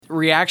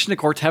reaction to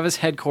Corteva's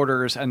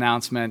headquarters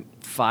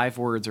announcement, 5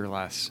 words or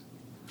less.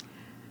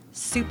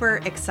 Super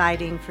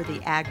exciting for the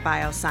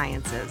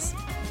agbiosciences.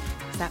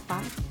 Is that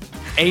 5?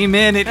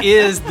 Amen, it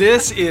is.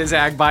 This is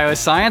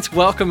Agbioscience.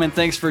 Welcome and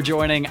thanks for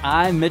joining.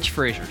 I'm Mitch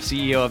Frazier,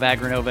 CEO of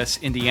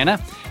Agrinovus,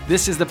 Indiana.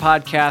 This is the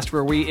podcast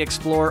where we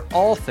explore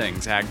all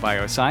things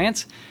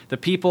agbioscience, the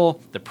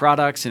people, the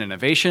products, and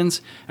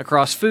innovations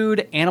across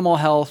food, animal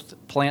health,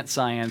 plant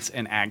science,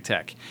 and ag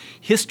tech.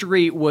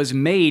 History was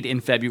made in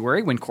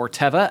February when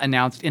Corteva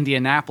announced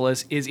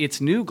Indianapolis is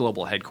its new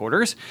global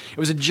headquarters. It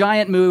was a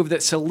giant move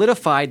that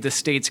solidified the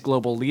state's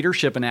global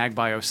leadership in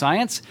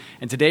agbioscience,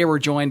 and today we're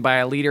joined by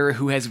a leader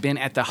who has been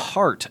at the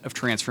heart of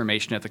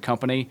transformation at the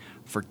company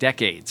for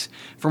decades.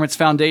 From its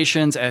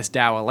foundations as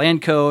Dow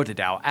Elanco to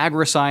Dow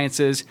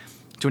Agrisciences,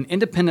 to an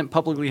independent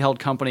publicly held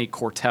company,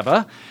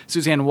 Corteva,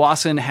 Susanne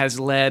Wasson has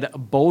led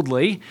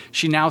boldly.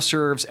 She now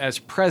serves as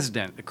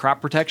president of crop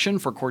protection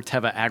for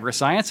Corteva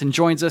Agriscience and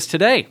joins us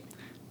today.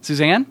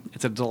 Susanne,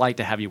 it's a delight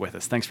to have you with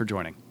us. Thanks for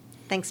joining.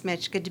 Thanks,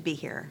 Mitch. Good to be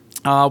here.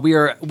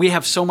 We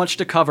have so much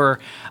to cover,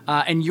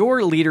 and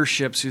your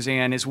leadership,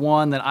 Susanne, is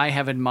one that I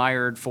have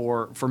admired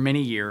for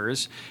many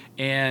years,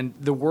 and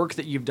the work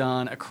that you've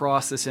done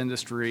across this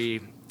industry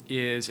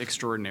is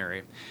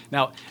extraordinary.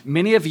 Now,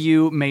 many of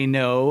you may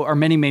know, or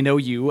many may know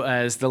you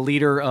as the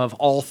leader of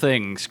all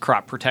things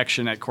crop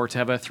protection at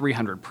Corteva,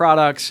 300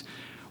 products,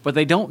 but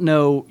they don't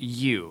know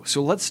you.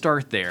 So let's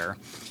start there.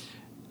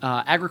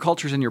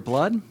 Agriculture's in your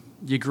blood.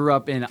 You grew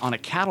up on a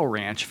cattle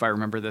ranch, if I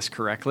remember this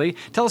correctly.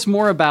 Tell us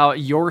more about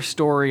your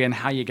story and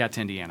how you got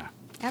to Indiana.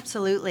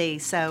 Absolutely.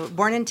 So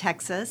born in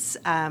Texas,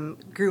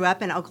 grew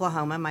up in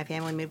Oklahoma. My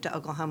family moved to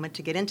Oklahoma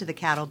to get into the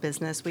cattle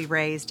business. We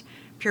raised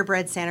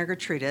purebred Santa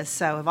Gertrudis,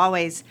 so I've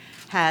always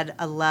had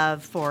a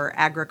love for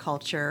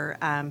agriculture,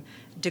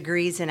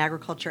 degrees in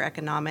agriculture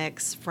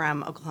economics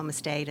from Oklahoma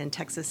State and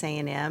Texas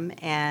A&M,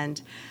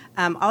 and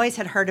always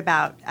had heard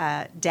about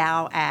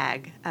Dow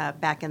Ag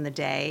back in the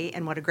day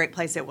and what a great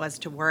place it was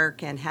to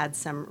work, and had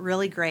some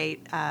really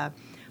great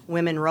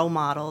women role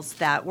models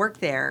that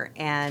worked there,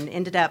 and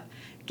ended up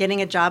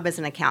getting a job as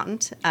an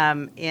accountant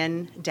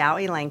in Dow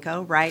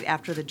Elanco right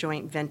after the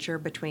joint venture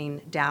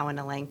between Dow and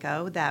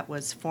Elanco that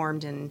was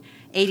formed in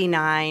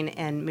 '89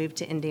 and moved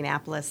to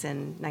Indianapolis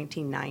in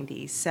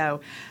 1990.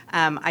 So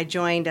I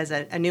joined as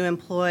a new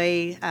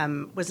employee,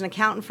 was an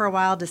accountant for a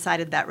while,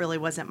 decided that really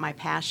wasn't my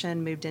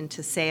passion, moved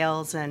into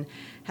sales, and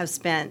have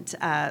spent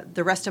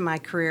the rest of my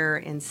career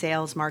in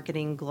sales,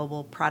 marketing,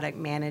 global product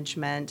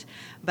management,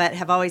 but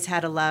have always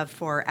had a love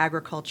for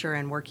agriculture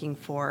and working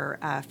for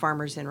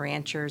farmers and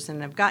ranchers,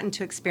 and have gotten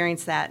to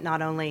experience that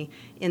not only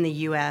in the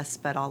U.S.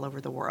 but all over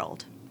the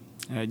world.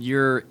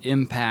 Your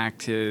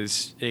impact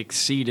has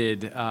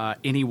exceeded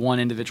any one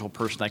individual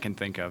person I can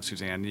think of,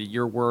 Susanne.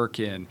 Your work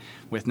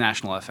with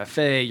National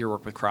FFA, your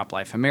work with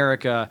CropLife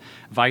America,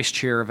 Vice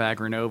Chair of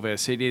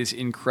Agrinovus, it is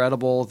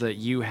incredible that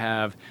you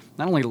have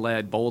not only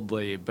led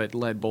boldly, but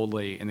led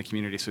boldly in the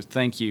community. So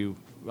thank you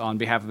on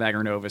behalf of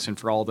Agrinovus and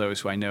for all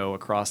those who I know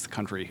across the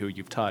country who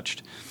you've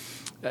touched.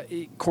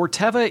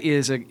 Corteva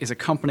is a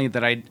company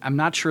that I'm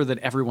not sure that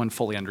everyone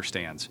fully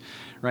understands,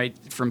 right?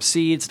 From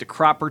seeds to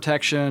crop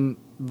protection,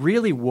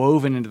 really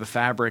woven into the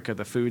fabric of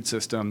the food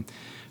system.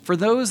 For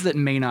those that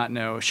may not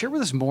know, share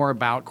with us more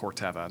about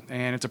Corteva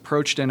and its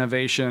approach to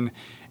innovation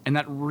and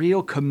that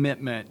real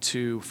commitment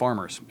to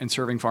farmers and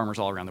serving farmers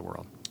all around the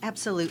world.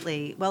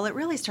 Absolutely. Well, it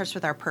really starts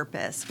with our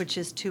purpose, which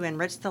is to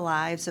enrich the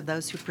lives of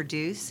those who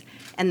produce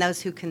and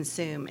those who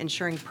consume,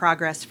 ensuring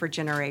progress for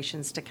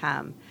generations to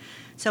come.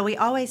 So we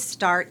always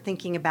start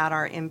thinking about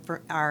our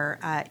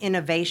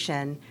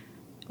innovation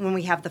when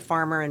we have the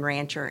farmer and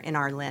rancher in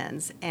our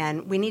lens.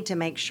 And we need to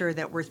make sure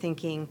that we're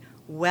thinking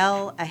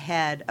well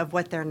ahead of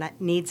what their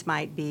needs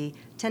might be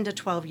 10 to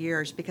 12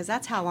 years, because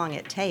that's how long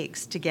it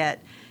takes to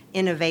get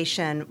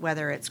innovation,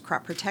 whether it's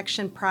crop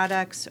protection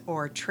products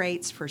or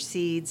traits for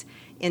seeds,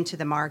 into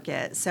the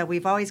market. So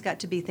we've always got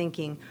to be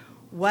thinking,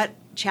 what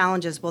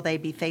challenges will they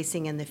be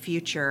facing in the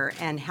future,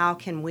 and how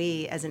can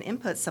we, as an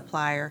input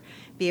supplier,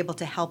 be able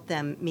to help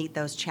them meet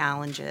those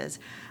challenges?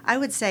 I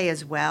would say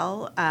as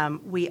well,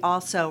 we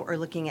also are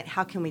looking at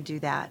how can we do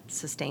that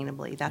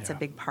sustainably. That's a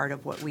big part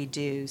of what we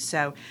do.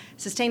 So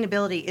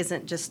sustainability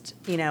isn't just,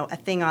 a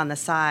thing on the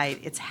side.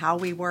 It's how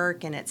we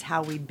work, and it's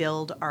how we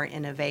build our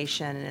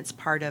innovation, and it's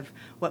part of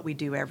what we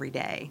do every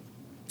day.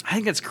 I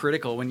think that's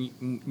critical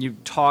when you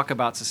talk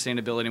about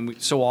sustainability,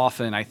 and so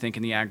often I think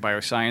in the ag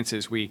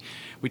biosciences we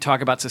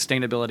talk about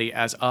sustainability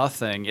as a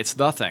thing. It's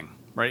the thing,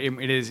 right?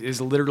 It is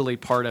literally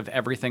part of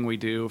everything we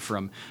do,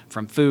 from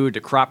food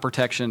to crop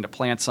protection to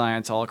plant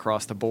science, all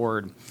across the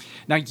board.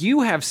 Now,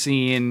 you have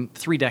seen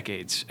 3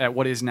 decades at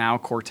what is now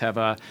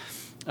Corteva,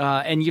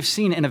 and you've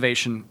seen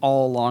innovation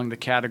all along the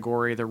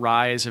category, the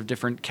rise of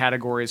different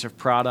categories of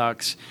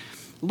products.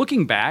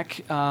 Looking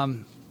back,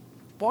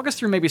 walk us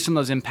through maybe some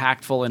of those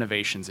impactful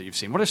innovations that you've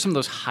seen. What are some of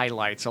those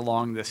highlights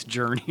along this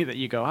journey that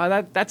you go,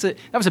 that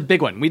was a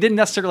big one. We didn't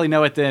necessarily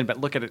know it then, but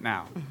look at it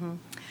now. Mm-hmm.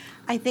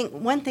 I think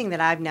one thing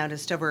that I've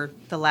noticed over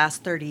the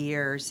last 30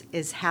 years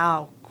is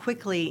how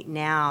quickly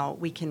now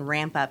we can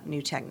ramp up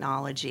new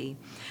technology.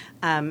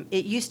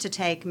 It used to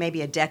take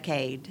maybe a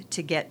decade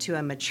to get to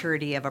a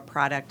maturity of a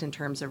product in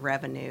terms of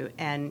revenue,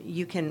 and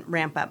you can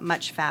ramp up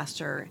much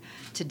faster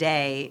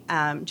today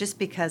just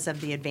because of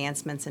the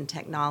advancements in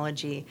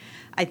technology.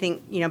 I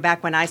think,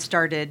 back when I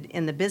started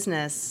in the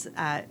business,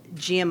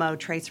 GMO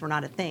traits were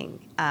not a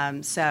thing.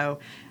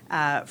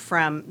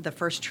 From the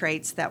first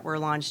traits that were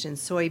launched in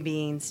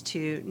soybeans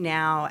to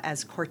now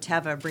as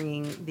Corteva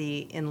bringing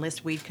the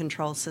Enlist weed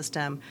control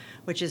system,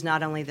 which is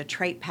not only the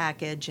trait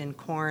package in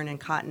corn and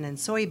cotton and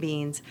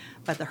soybeans,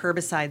 but the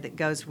herbicide that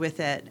goes with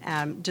it,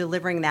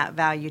 delivering that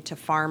value to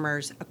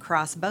farmers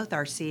across both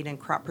our seed and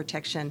crop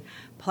protection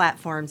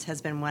platforms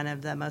has been one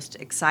of the most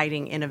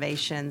exciting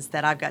innovations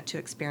that I've got to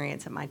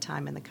experience in my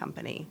time in the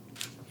company.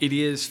 It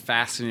is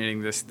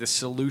fascinating, this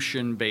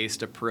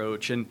solution-based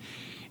approach.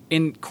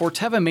 And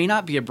Corteva may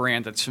not be a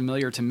brand that's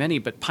familiar to many,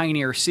 but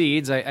Pioneer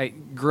Seeds, I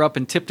grew up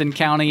in Tipton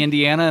County,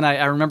 Indiana, and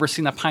I remember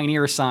seeing the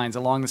Pioneer signs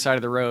along the side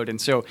of the road. And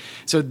so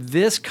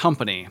this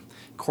company,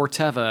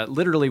 Corteva,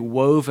 literally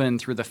woven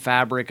through the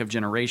fabric of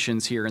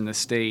generations here in the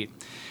state.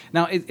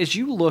 Now, as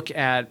you look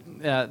at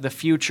the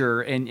future,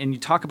 and you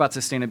talk about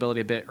sustainability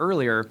a bit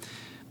earlier,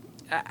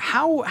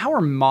 how are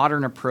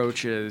modern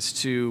approaches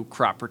to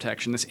crop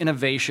protection, this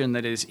innovation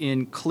that is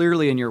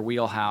clearly in your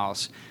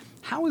wheelhouse,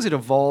 how is it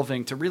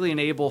evolving to really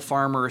enable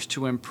farmers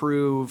to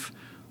improve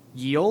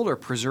yield or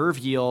preserve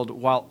yield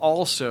while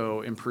also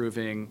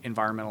improving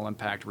environmental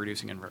impact,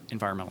 reducing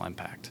environmental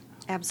impact?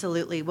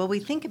 Absolutely. Well, we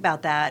think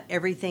about that,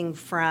 everything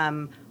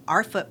from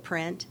our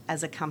footprint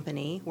as a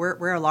company.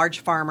 We're a large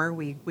farmer.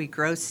 We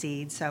grow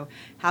seeds. So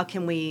how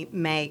can we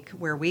make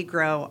where we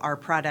grow our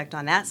product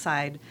on that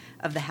side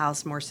of the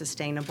house more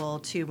sustainable,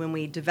 to when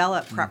we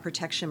develop crop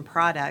protection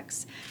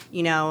products?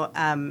 In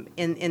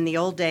the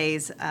old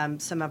days,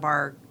 some of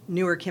our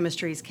newer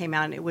chemistries came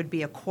out and it would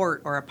be a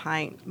quart or a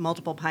pint,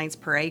 multiple pints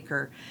per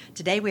acre.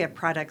 Today we have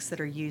products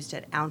that are used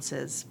at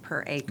ounces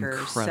per acre.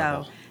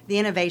 Incredible. So the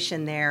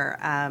innovation there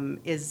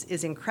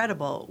is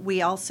incredible.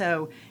 We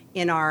also,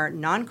 in our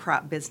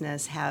non-crop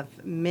business, have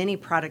many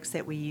products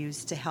that we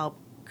use to help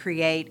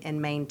create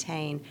and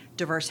maintain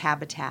diverse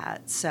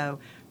habitats. So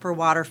for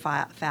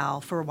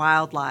waterfowl, for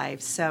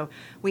wildlife. So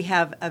we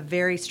have a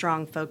very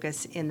strong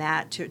focus in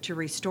that to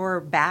restore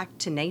back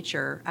to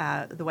nature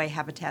the way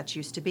habitats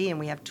used to be, and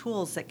we have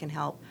tools that can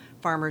help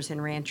farmers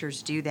and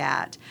ranchers do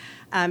that.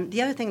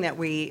 The other thing that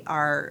we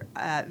are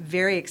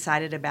very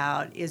excited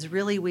about is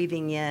really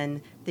weaving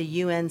in the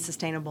UN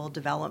Sustainable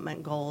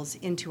Development Goals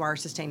into our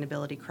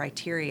sustainability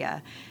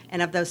criteria.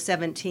 And of those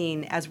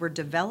 17, as we're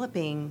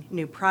developing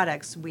new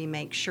products, we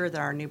make sure that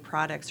our new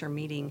products are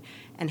meeting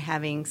and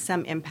having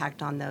some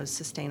impact on those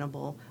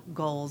sustainable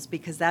goals,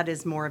 because that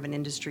is more of an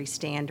industry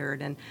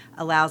standard and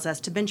allows us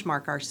to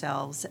benchmark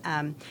ourselves.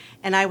 And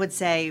I would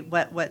say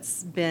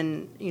what's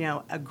been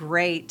a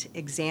great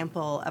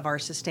example of our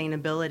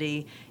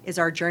sustainability is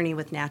our journey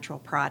with natural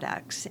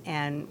products.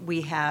 And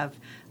we have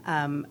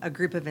a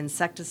group of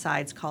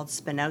insecticides called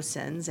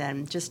spinosins.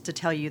 And just to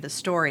tell you the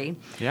story.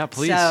 Yeah,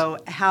 please. So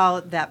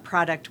how that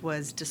product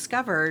was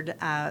discovered,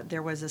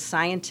 there was a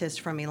scientist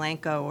from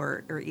Elanco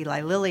or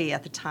Eli Lilly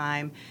at the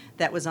time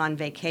that was on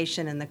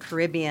vacation in the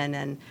Caribbean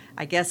and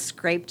I guess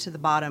scraped to the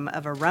bottom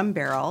of a rum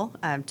barrel,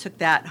 took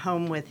that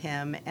home with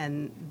him,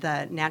 and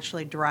the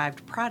naturally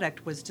derived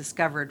product was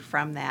discovered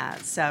from that.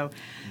 So,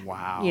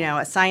 wow.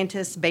 A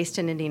scientist based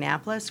in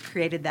Indianapolis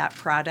created that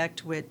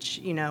product,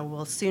 which,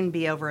 will soon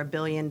be over $1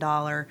 billion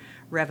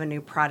revenue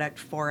product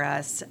for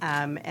us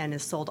and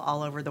is sold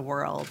all over the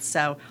world.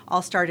 So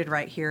all started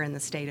right here in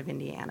the state of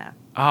Indiana.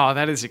 Oh,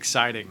 that is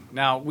exciting.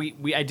 Now,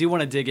 I do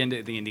want to dig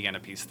into the Indiana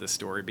piece of this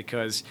story,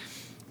 because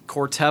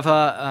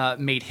Corteva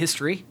made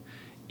history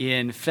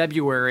in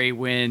February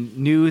when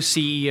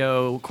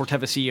Corteva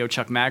CEO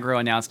Chuck Magro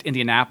announced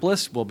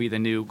Indianapolis will be the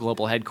new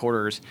global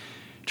headquarters.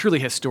 Truly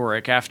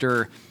historic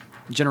after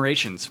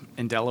generations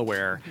in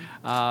Delaware.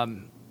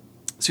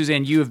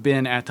 Suzanne, you have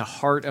been at the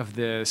heart of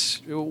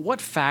this.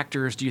 What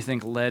factors do you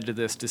think led to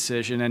this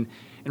decision, and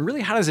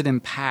really how does it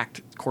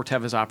impact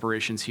Corteva's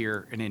operations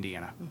here in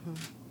Indiana? Mm-hmm.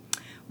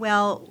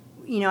 Well,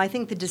 I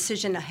think the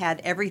decision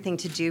had everything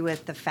to do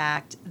with the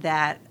fact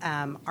that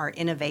our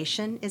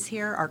innovation is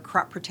here, our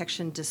crop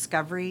protection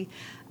discovery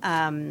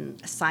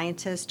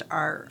scientists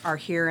are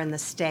here in the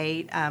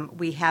state.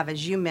 We have,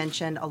 as you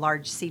mentioned, a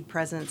large seed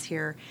presence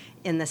here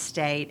in the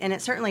state, and it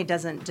certainly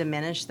doesn't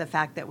diminish the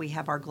fact that we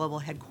have our global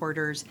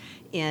headquarters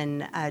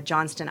in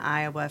Johnston,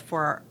 Iowa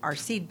for our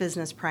seed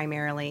business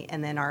primarily,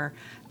 and then our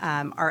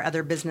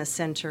other business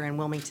center in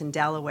Wilmington,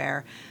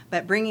 Delaware.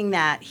 But bringing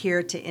that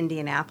here to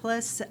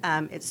Indianapolis,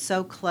 it's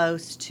so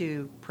close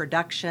to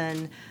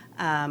production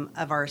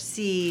of our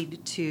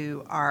seed,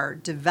 to our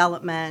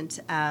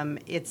development.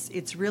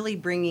 It's really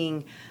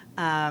bringing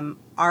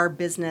our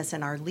business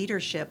and our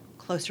leadership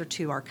closer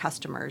to our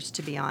customers,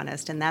 to be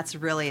honest, and that's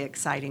really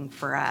exciting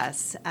for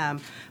us.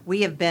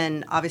 We have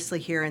been obviously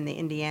here in the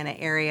Indiana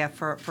area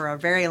for a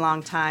very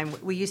long time.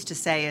 We used to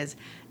say as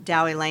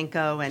Dow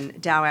Elanco and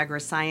Dow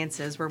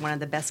Agrisciences were one of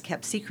the best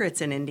kept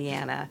secrets in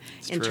Indiana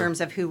terms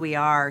of who we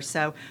are.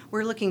 So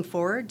we're looking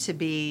forward to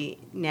be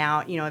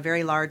now, a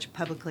very large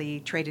publicly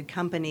traded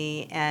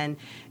company and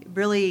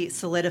really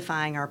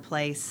solidifying our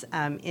place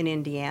in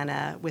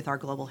Indiana with our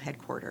global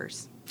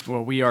headquarters.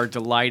 Well, we are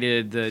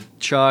delighted that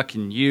Chuck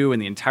and you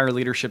and the entire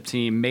leadership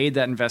team made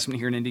that investment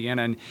here in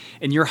Indiana,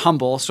 and you're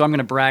humble, so I'm going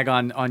to brag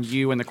on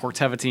you and the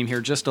Corteva team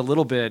here just a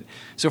little bit.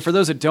 So for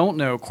those that don't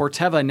know,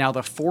 Corteva, now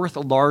the fourth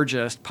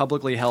largest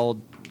publicly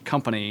held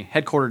company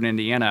headquartered in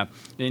Indiana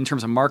in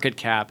terms of market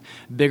cap,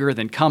 bigger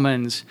than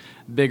Cummins,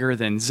 bigger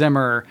than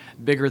Zimmer,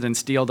 bigger than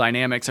Steel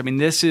Dynamics. I mean,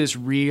 this is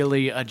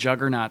really a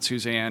juggernaut,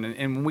 Susanne,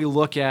 and when we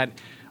look at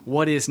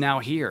what is now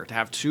here, to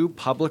have two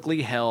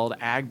publicly held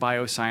ag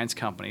bioscience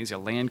companies,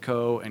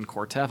 Elanco and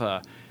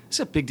Corteva, this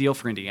is a big deal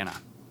for Indiana.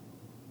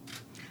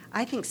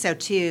 I think so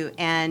too,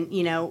 and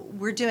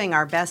we're doing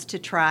our best to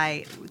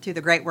try, through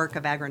the great work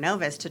of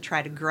Agrinovus, to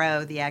try to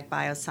grow the ag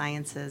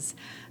biosciences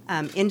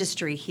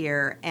industry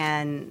here.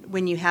 And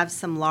when you have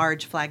some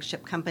large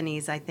flagship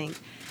companies, I think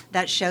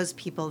that shows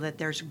people that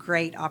there's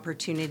great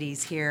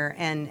opportunities here.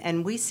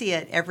 And we see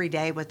it every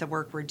day with the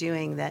work we're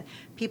doing, that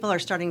people are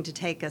starting to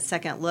take a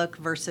second look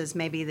versus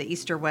maybe the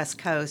east or west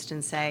coast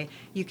and say,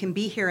 you can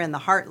be here in the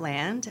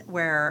heartland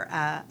where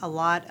a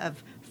lot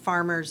of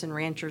farmers and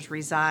ranchers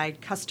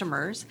reside,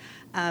 customers,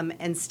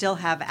 and still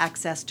have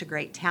access to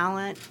great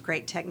talent,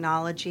 great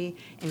technology,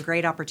 and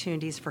great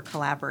opportunities for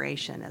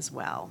collaboration as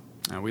well.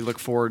 We look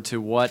forward to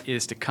what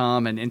is to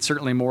come and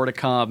certainly more to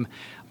come.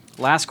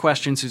 Last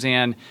question,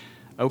 Susanne.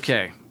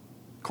 Okay,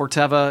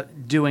 Corteva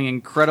doing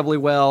incredibly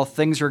well.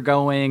 Things are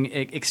going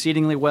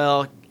exceedingly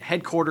well.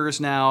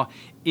 Headquarters now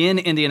in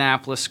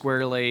Indianapolis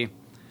squarely.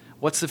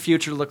 What's the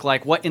future look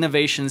like? What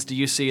innovations do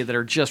you see that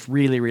are just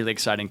really, really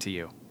exciting to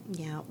you?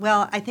 Yeah,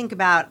 well, I think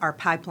about our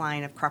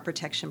pipeline of crop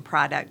protection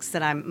products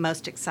that I'm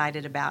most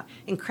excited about.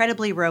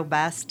 Incredibly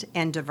robust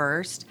and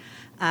diverse.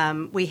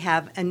 We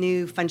have a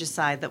new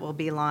fungicide that will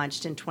be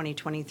launched in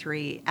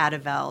 2023,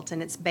 Adavelt,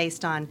 and it's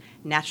based on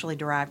naturally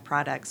derived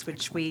products,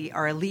 which we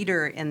are a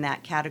leader in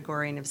that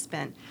category and have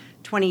spent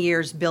 20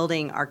 years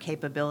building our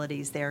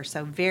capabilities there.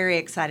 So very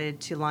excited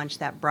to launch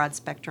that broad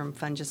spectrum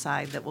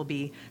fungicide that will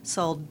be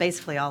sold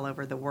basically all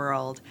over the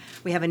world.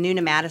 We have a new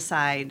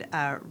nematicide,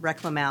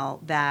 Reclamel,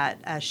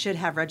 that should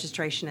have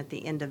registration at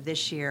the end of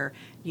this year.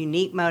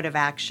 Unique mode of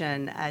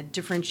action, a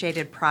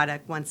differentiated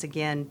product, once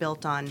again,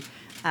 built on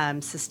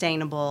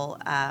sustainable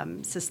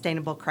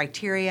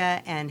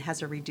criteria and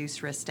has a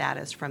reduced risk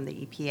status from the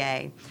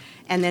EPA.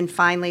 And then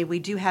finally, we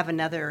do have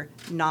another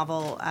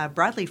novel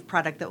broadleaf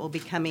product that will be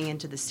coming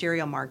into the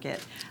cereal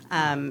market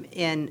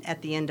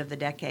at the end of the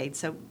decade.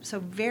 So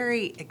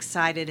very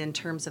excited in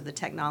terms of the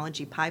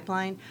technology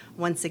pipeline.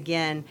 Once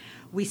again,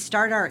 we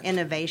start our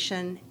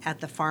innovation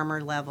at the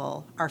farmer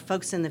level. Our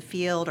folks in the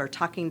field are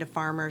talking to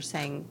farmers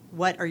saying,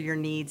 what are your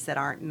needs that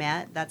aren't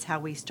met? That's how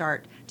we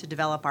start to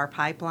develop our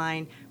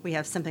pipeline. We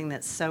have something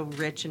that's so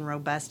rich and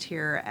robust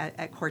here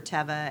at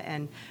Corteva,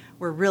 and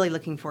we're really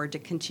looking forward to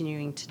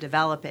continuing to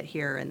develop it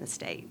here in the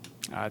state.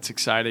 It's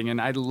exciting, and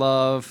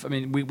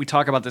we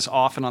talk about this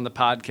often on the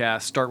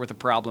podcast, start with the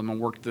problem and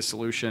work to the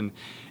solution,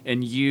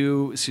 and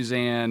you,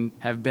 Susanne,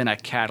 have been a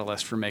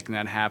catalyst for making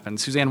that happen.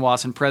 Susanne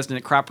Wasson, President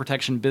at Crop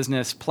Protection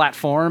Business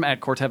Platform at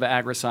Corteva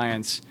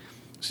Agriscience.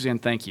 Susanne,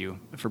 thank you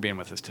for being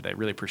with us today.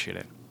 Really appreciate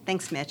it.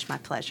 Thanks, Mitch. My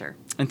pleasure.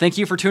 And thank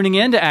you for tuning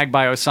in to Ag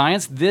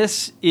Bioscience.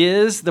 This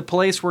is the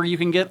place where you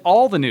can get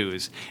all the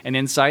news and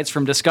insights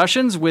from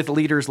discussions with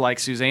leaders like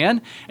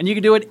Susanne. And you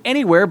can do it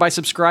anywhere by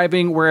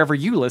subscribing wherever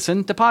you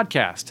listen to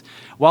podcasts.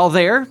 While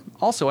there,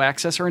 also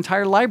access our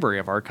entire library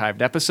of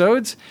archived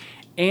episodes.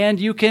 And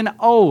you can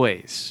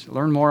always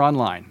learn more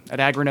online at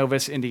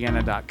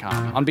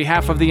agrinovusindiana.com. On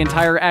behalf of the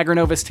entire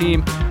Agrinovus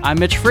team, I'm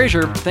Mitch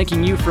Frazier,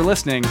 thanking you for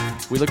listening.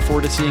 We look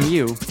forward to seeing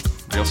you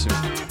real soon.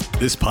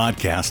 This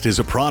podcast is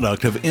a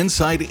product of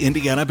Inside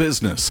Indiana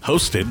Business,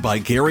 hosted by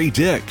Gary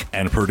Dick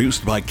and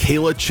produced by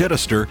Kayla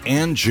Chittister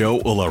and Joe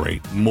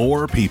Ullery.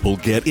 More people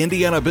get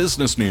Indiana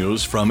business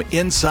news from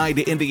Inside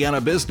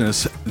Indiana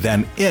Business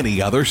than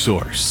any other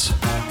source.